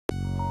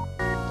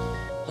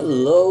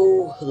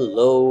Hello,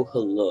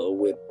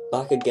 we're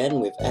back again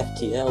with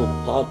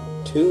FTL Part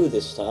 2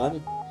 this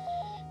time,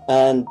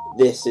 and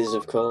this is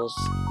of course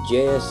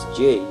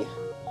JSG,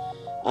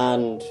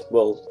 and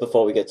well,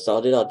 before we get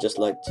started I'd just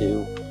like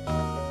to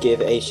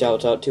give a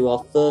shout out to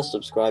our first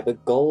subscriber,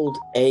 Gold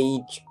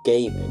Age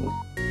Gaming,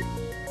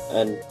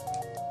 and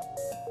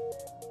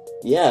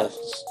yeah,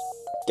 let's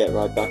get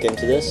right back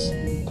into this,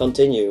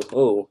 continue,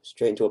 oh,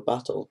 straight into a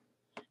battle,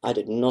 I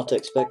did not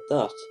expect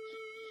that,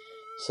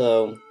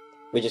 so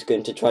we're just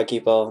going to try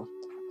keep our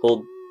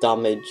hull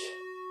damage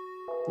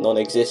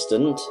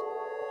non-existent,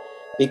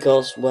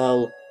 because,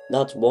 well,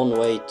 that's one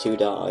way to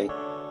die.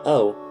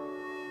 Oh,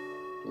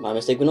 my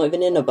mistake, we're not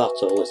even in a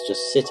battle, it's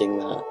just sitting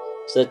there.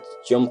 So let's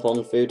jump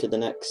on through to the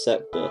next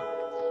sector.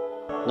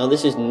 Now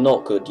this is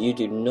not good, you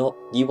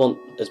want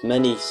as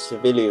many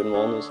civilian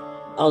ones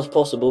as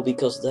possible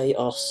because they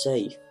are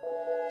safe.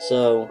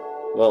 So,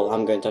 well,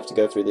 I'm going to have to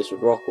go through this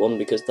rock one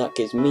because that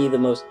gives me the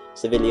most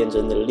civilians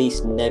and the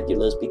least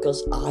nebulas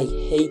because I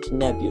hate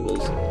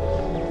nebulas.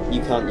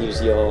 You can't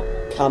use your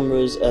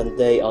cameras and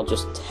they are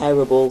just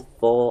terrible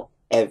for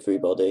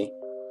everybody.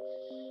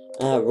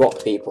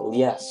 Rock people,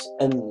 yes,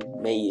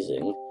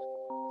 amazing.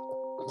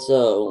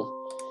 So,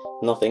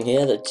 nothing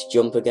here, let's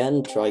jump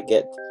again, try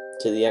get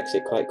to the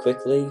exit quite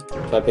quickly,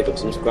 try pick up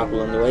some scrap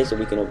along the way so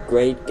we can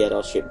upgrade, get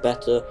our ship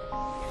better,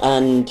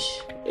 and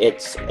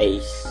it's a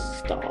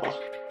star.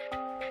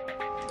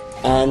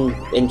 And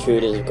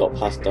intruders have got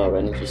past our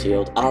energy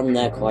shield, and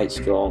they're quite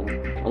strong,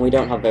 and we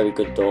don't have very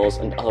good doors,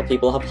 and our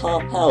people have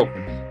half health.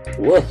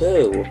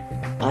 Woohoo!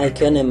 I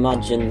can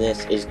imagine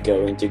this is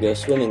going to go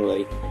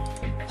swimmingly.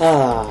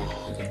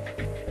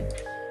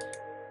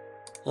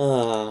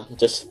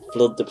 Just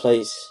flood the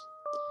place.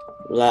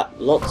 Let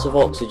lots of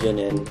oxygen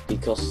in,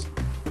 because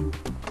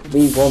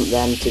we want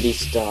them to be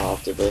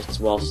starved of it,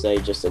 whilst they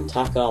just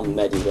attack our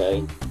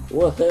medibay.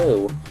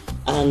 Woohoo!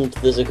 And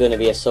there's going to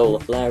be a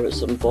solar flare at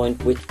some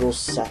point which will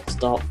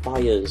start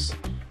fires,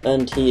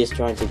 and he is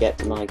trying to get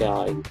to my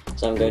guy,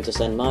 so I'm going to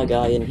send my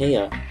guy in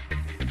here,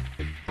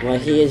 where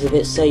he is a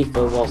bit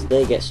safer whilst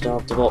they get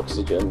starved of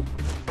oxygen.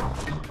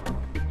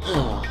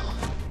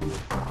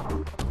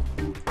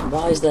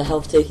 Why is their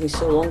health taking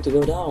so long to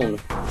go down?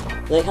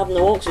 They have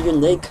no oxygen,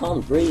 they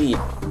can't breathe.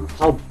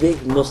 How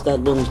big must their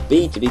lungs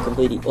be to be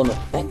completely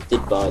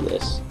unaffected by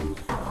this?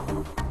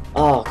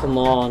 Oh, come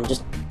on,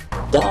 just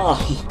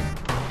die!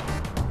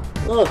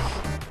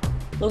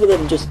 Look at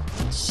them just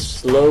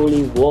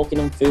slowly walking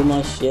on through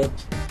my ship,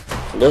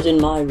 flooding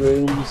my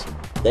rooms.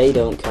 They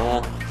don't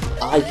care.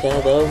 I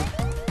care though.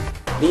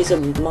 These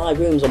are my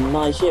rooms on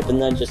my ship and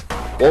they're just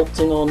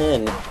waltzing on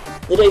in.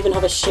 They don't even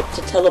have a ship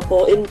to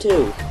teleport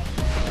into.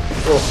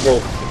 Well,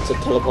 to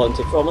teleport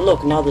into from. And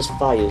look, now there's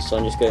fires, so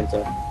I'm just going to...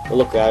 Well,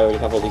 look, I already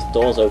have all these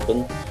doors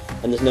open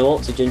and there's no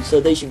oxygen, so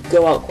they should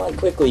go out quite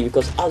quickly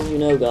because, as you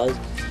know, guys,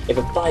 if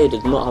a fire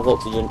does not have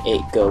oxygen,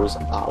 it goes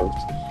out.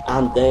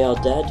 And they are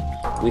dead.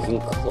 We can...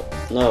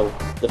 No,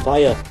 the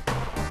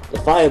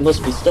fire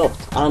must be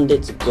stopped, and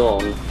it's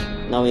gone.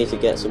 Now we need to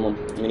get someone...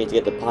 We need to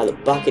get the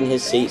pilot back in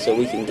his seat so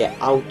we can get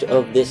out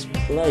of this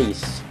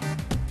place.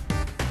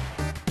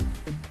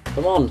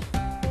 Come on.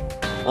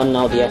 And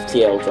now the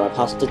FTL drive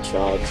has to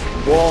charge.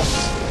 What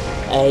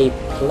a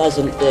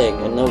pleasant thing.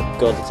 And oh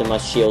god, it's in my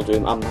shield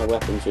room and my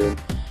weapons room.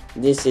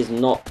 This is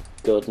not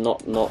good,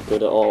 not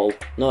good at all.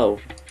 No,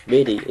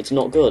 really, it's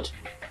not good.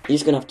 You're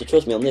just gonna have to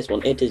trust me on this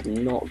one, it is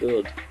not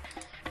good.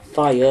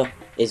 Fire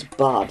is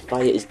bad,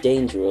 fire is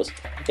dangerous.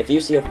 If you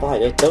see a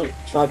fire, don't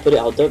try to put it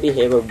out, don't be a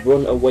hero,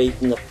 run away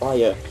from the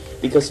fire.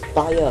 Because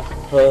fire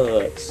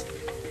hurts.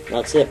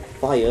 That's it,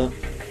 fire.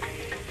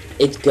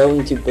 It's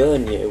going to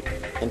burn you.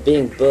 And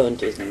being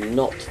burnt is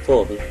not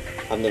fun.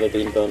 I've never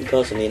been burnt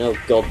personally, and oh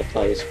god, the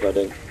fire is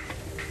spreading.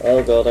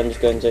 Oh god, I'm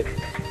just going to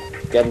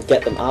get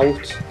them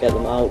out, get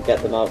them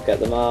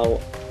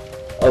out.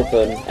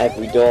 Open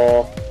every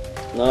door.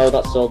 No,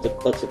 that's the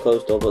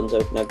closed door buttons.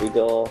 Open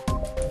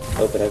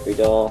every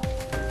door,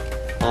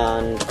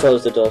 and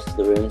close the doors to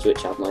the rooms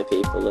which have my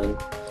people in.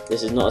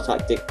 This is not a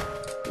tactic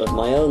of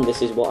my own,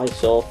 this is what I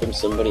saw from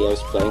somebody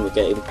else playing the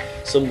game.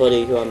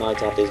 Somebody who I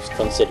might add is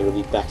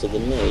considerably better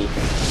than me.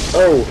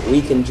 Oh,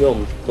 we can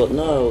jump, but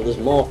no, there's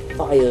more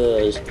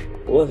fires.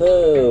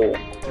 Woohoo!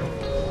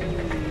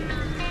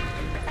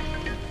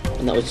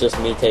 And that was just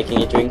me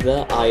taking a drink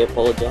there, I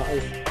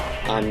apologise.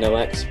 I'm no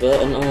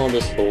expert, and oh,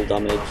 there's full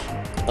damage.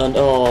 And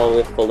oh,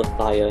 we're full of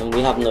fire, and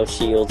we have no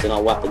shields, and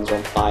our weapons are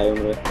on fire,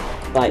 and we're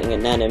fighting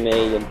an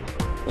enemy, and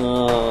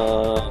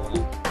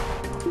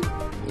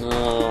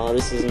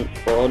this isn't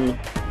fun.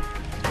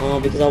 Oh,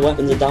 because our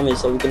weapons are damaged,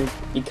 so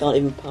we can't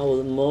even power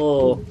them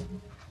more.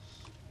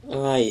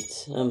 Right,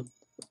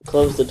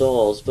 close the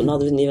doors, but now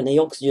there isn't even any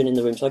oxygen in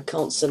the room, so I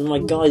can't send my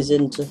guys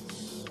in to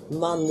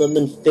man them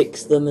and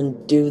fix them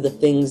and do the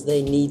things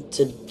they need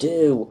to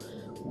do.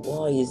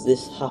 Why is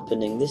this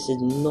happening? This is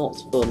not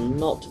fun,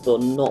 not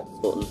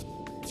fun.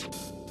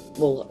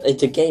 Well,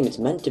 it's a game, it's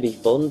meant to be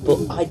fun,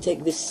 but I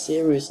take this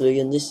seriously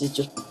and this is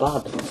just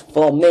bad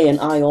for me, and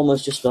I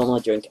almost just spilled my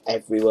drink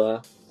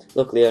everywhere.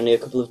 Luckily only a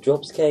couple of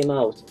drops came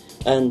out,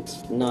 And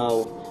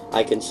now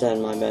I can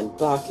send my men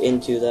back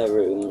into their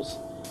rooms,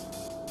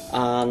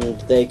 and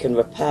they can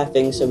repair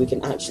things so we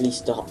can actually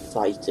start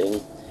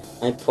fighting.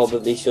 I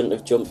probably shouldn't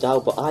have jumped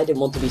out, but I didn't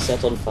want to be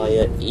set on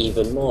fire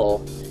even more,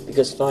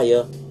 because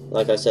fire,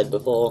 like I said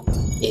before,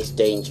 is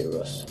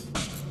dangerous.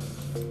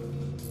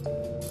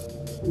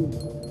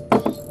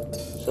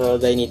 So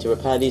they need to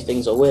repair these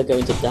things or we're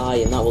going to die,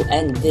 and that will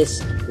end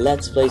this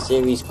Let's Play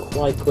series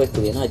quite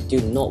quickly, and I do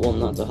not want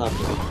that to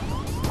happen.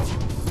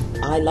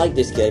 I like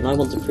this game. I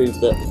want to prove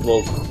that,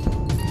 well,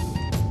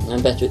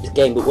 I'm better at this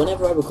game, but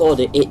whenever I record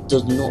it, it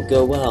does not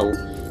go well.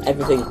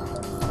 Everything,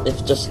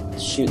 let's just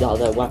shoot out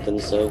their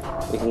weapons so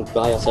we can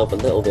buy ourselves a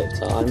little bit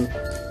of time.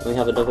 We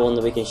have another one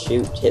that we can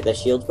shoot, hit their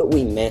shields, but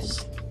we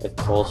miss. Of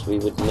course we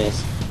would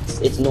miss.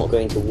 It's not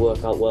going to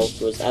work out well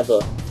for us ever.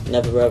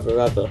 Never, ever,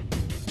 ever.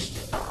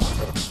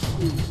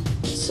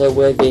 So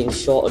we're being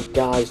shot at,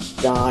 guys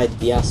died,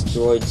 the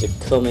asteroids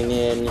are coming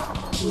in.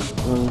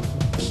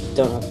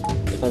 Don't have,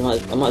 if I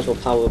might as well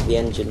power up the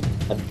engine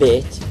a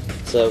bit,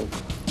 so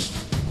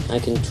I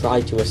can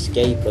try to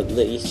escape at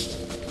least.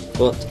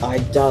 But I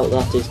doubt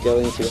that is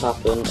going to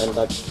happen, and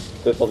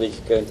we're probably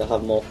just going to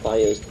have more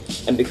fires.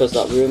 And because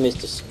that room is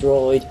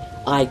destroyed,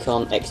 I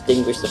can't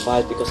extinguish the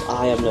fires because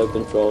I have no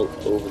control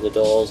over the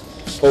doors.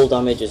 Hull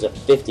damage is at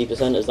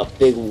 50%, as that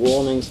big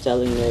warning's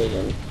telling me,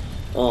 and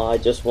oh, I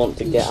just want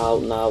to get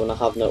out now, and I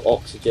have no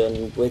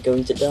oxygen. We're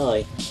going to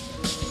die.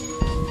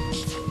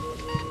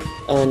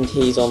 And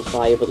he's on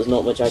fire, but there's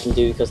not much I can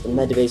do because the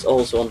medibay is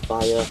also on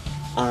fire,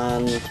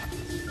 and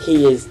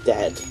he is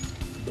dead.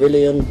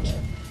 Brilliant.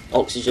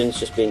 Oxygen's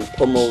just being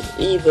pummeled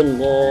even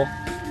more.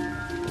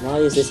 Why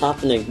is this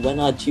happening when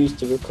I choose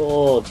to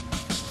record?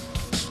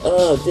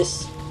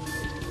 This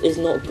is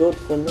not good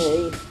for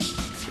me.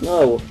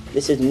 No,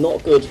 this is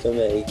not good for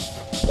me.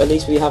 At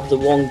least we have the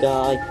one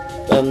guy,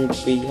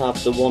 we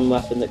have the one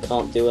weapon that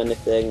can't do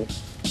anything,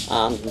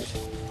 and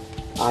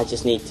I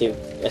just need to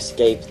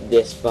escape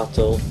this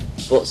battle.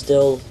 But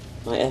still,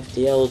 my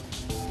FTL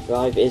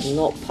drive is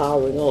not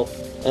powering up,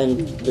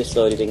 and we're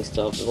slowly being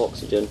starved of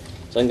oxygen.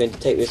 So I'm going to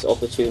take this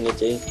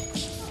opportunity,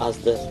 as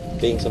this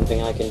being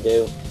something I can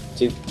do,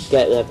 to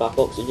get their back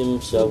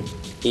oxygen so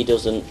he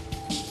doesn't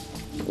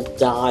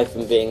die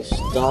from being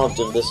starved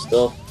of this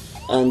stuff.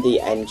 And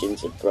the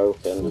engines are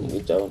broken, and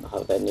we don't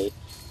have any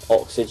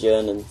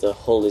oxygen, and the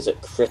hull is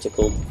at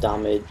critical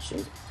damage,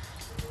 and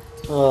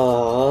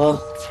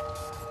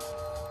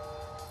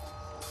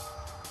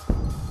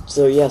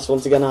so yes,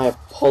 once again I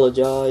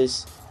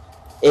apologise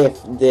if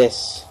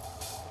this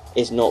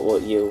is not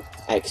what you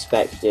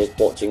expected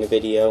watching a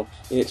video.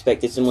 You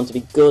expected someone to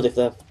be good if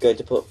they're going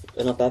to put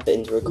enough effort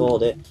in to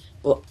record it,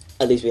 but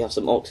at least we have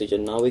some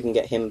oxygen now. We can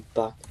get him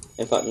back.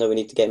 In fact, no, we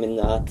need to get him in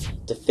there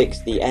to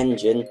fix the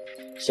engine,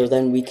 so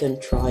then we can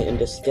try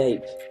and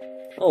escape.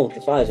 Oh,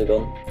 the fires are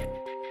gone.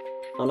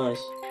 How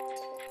nice.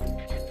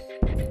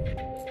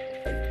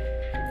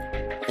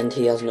 And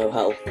he has no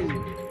health.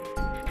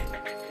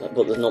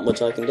 But there's not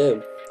much I can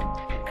do.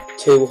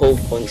 2 hull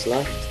points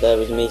left. There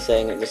was me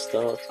saying at the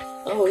start,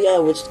 oh yeah,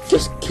 we'll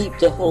just keep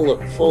the hull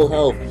at full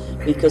health,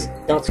 because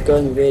that's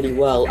going really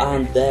well.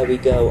 And there we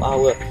go,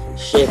 our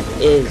ship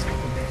is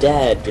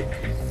dead.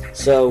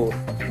 So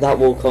that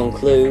will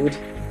conclude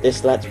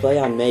this Let's Play.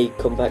 I may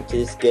come back to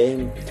this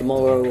game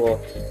tomorrow or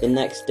the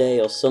next day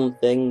or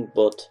something,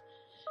 but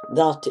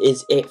that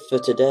is it for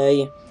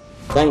today.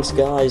 Thanks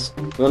guys,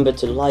 remember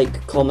to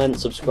like, comment,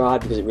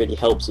 subscribe, because it really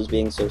helps us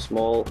being so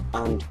small,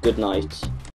 and good night.